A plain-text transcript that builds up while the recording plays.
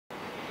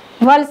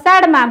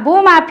વલસાડમાં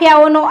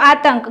ભૂમાફિયાઓનો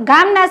આતંક।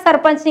 ગામના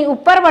સરપંચની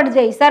ઉપરવટ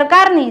જઈ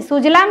સરકારની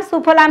સુજલામ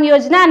સુફલામ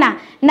યોજનાના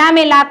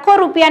નામે લાખો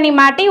રૂપિયાની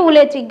માટી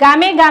ઉલેચી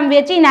ગામે ગામ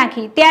વેચી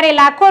નાખી। ત્યારે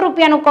લાખો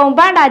રૂપિયાનું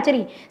કૌભાંડ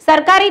આચરી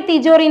સરકારી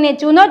તિજોરીને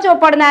ચૂનો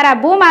ચોપડનારા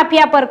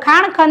ભૂમાફિયા પર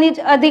ખાણ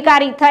ખનીજ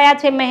અધિકારી થયા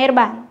છે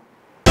મહેરબાન।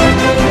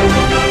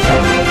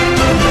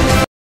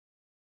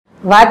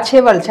 વાત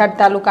છે વલસાડ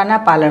તાલુકાના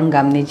પાલણ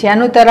ગામની,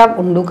 જ્યાંનું તળાવ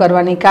ઊંડું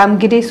કરવાની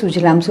કામગીરી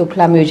સુજલામ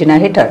સુફલામ યોજના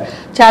હેઠળ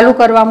ચાલુ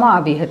કરવામાં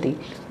આવી હતી,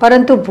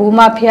 પરંતુ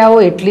ભૂમાફિયાઓ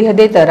એટલી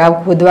હદે તળાવ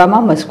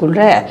ખોદવામાં મશગુલ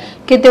રહ્યા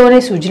કે તેઓને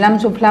સુજલામ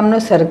સુફલામનો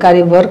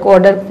સરકારી વર્ક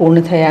ઓર્ડર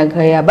પૂર્ણ થયા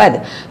ગયા બાદ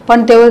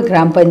પણ તેઓએ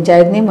ગ્રામ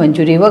પંચાયતની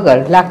મંજૂરી વગર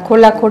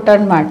લાખો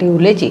ટન માટી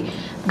ઉલેચી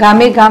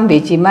ગામે ગામ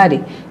વેચી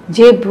મારી।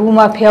 જે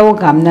ભૂમાફિયાઓ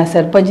ગામના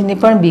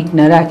સરપંચની પણ બીક ન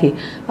રાખી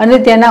અને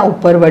તેના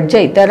ઉપરવટ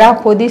જઈ તળાવ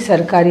ખોદી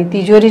સરકારી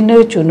તિજોરીનો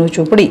ચૂનો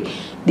ચોપડી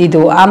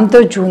દીધો। આમ તો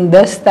જૂન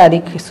 10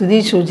 તારીખ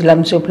સુધી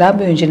સુજલામ સુફલામ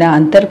યોજના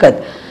અંતર્ગત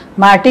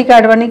માટી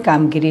કાઢવાની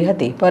કામગીરી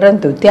હતી,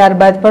 પરંતુ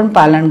ત્યારબાદ પણ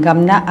પાલણ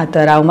ગામના આ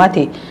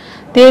તળાવમાંથી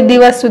 13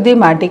 દિવસ સુધી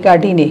માટી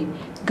કાઢીને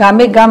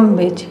ગામે ગામ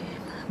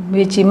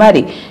વેચી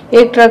મારી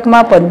એક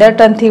ટ્રકમાં 15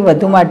 ટનથી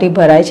વધુ માટી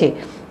ભરાય છે।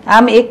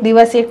 આમ એક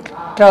દિવસ એક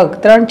ટ્રક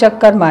 3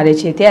 ચક્કર મારે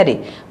છે, ત્યારે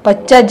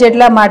 50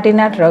 જેટલા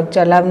માટીના ટ્રક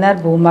ચલાવનાર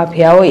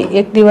ભૂમાફિયાઓએ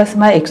એક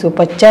દિવસમાં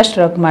 150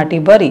 ટ્રક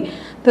માટી ભરી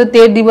તો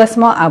 13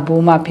 દિવસમાં આ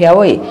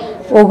ભૂમાફિયાઓએ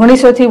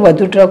 1900થી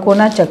વધુ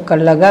ટ્રકોના ચક્કર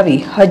લગાવી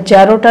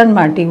હજારો ટન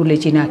માટી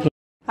ઉલેચી નાખી।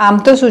 આમ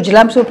તો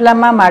સુજલામ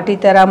સુફલામમાં માટી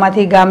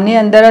તળાવમાંથી ગામની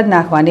અંદર જ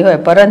નાખવાની હોય,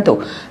 પરંતુ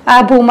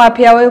આ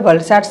ભૂમાફિયાઓએ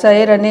વલસાડ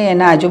શહેર અને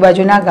એના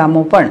આજુબાજુના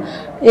ગામો પણ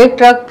એક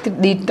ટ્રક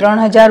દીઠ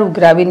 3000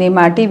 ઉઘરાવીને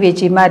માટી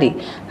વેચી મારી।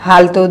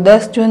 હાલ તો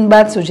 10 જૂન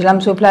બાદ સુજલામ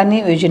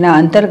સુફલામની યોજના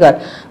અંતર્ગત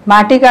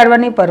માટી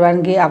કાઢવાની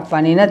પરવાનગી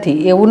આપવાની નથી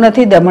એવું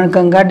નથી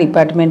દમણગંગા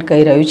ડિપાર્ટમેન્ટ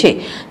કહી રહ્યું છે,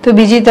 તો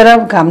બીજી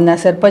તરફ ગામના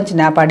સરપંચ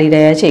ના પાડી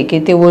રહ્યા છે કે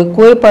તેઓએ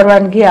કોઈ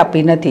પરવાનગી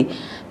આપી નથી।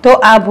 તો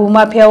આ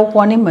ભૂમાફિયાઓ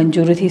કોની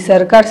મંજૂરીથી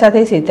સરકાર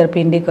સાથે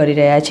છેતરપિંડી કરી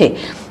રહ્યા છે,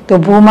 તો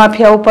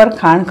ભૂમાફિયાઓ પર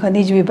ખાણ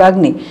ખનીજ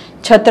વિભાગની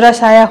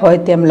છત્રછાયા હોય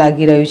તેમ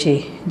લાગી રહ્યું છે,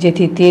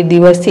 જેથી 13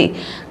 દિવસથી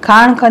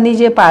ખાણ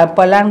ખનીજે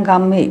પલાણ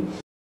ગામે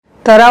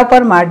તળાવ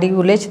પર માટી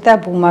ઉલેચતા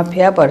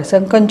ભૂમાફિયા પર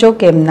સંકંચો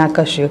કેમ ના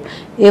કસ્યો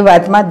એ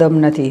વાતમાં દમ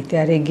નથી।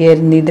 ત્યારે ગેર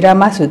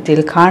નિદ્રામાં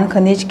સૂતેલ ખાણ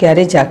ખનીજ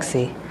ક્યારે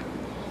જાગશે?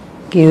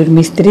 કેયુર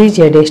મિસ્ત્રી,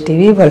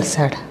 ZSTV,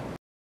 વલસાડ।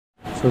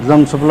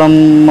 સુજલામ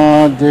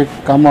સુફલામમાં જે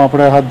કામો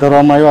આપણે હાથ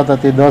ધરવામાં આવ્યા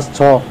હતા તે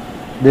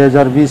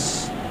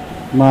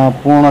 10/6/2020માં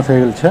પૂર્ણ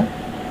થયેલ છે,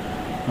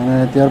 અને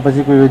ત્યાર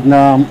પછી કોઈ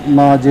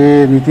યોજનામાં જે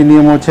નીતિ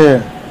નિયમો છે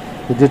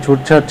કે જે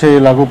છૂટછાટ છે એ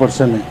લાગુ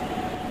પડશે નહીં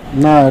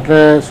ના। એટલે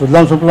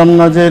સુજલામ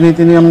સુફલામના જે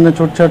નીતિ નિયમને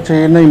છૂટછાટ છે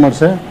એ નહીં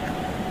મળશે,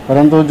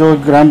 પરંતુ જો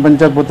ગ્રામ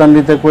પંચાયત પોતાની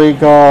રીતે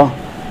કોઈક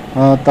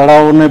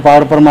તળાવને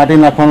પહાડ પર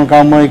માટી નાખવાનું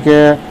કામ હોય કે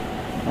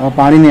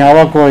પાણીની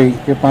આવક હોય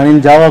કે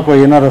પાણીની જાવક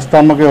હોય, એના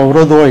રસ્તામાં કોઈ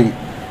અવરોધ હોય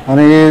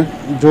અને એ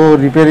જો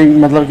રિપેરિંગ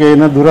મતલબ કે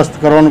એને દુરસ્ત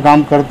કરવાનું કામ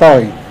કરતા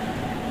હોય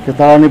કે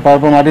તળાવની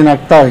પહાડ પર માટી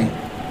નાખતા હોય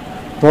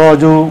તો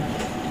હજુ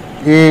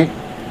એ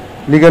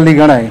લીગલી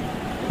ગણાય।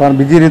 પણ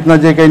બીજી રીતના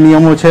જે કંઈ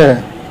નિયમો છે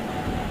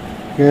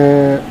કે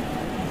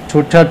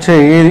છૂટછાટ છે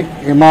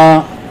એમાં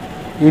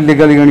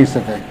ઇલીગલી ગણી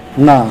શકાય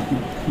ના।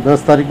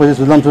 10 તારીખ પછી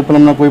સુજલામ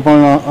સુફલામના કોઈ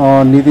પણ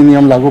નીતિ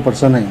નિયમ લાગુ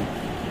પડશે નહીં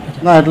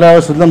ના। એટલે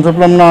હવે સુજલામ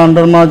સુફલામના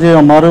અંડરમાં જે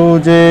અમારું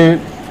જે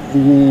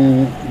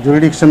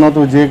જ્યુરિડિક્શન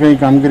હતું, જે કંઈ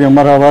કામગીરી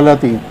અમારા હવાલે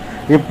હતી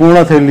એ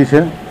પૂર્ણ થયેલી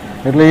છે।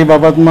 એટલે એ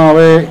બાબતમાં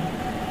હવે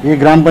એ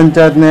ગ્રામ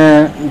પંચાયતને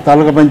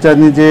તાલુકા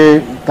પંચાયતની જે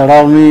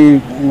તળાવની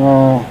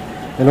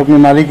એ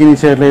લોકોની માલિકીની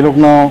છે, એટલે એ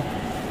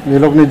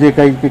લોકોની જે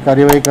કંઈ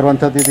કાર્યવાહી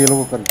કરવાની થતી હતી એ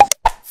લોકો કરે છે।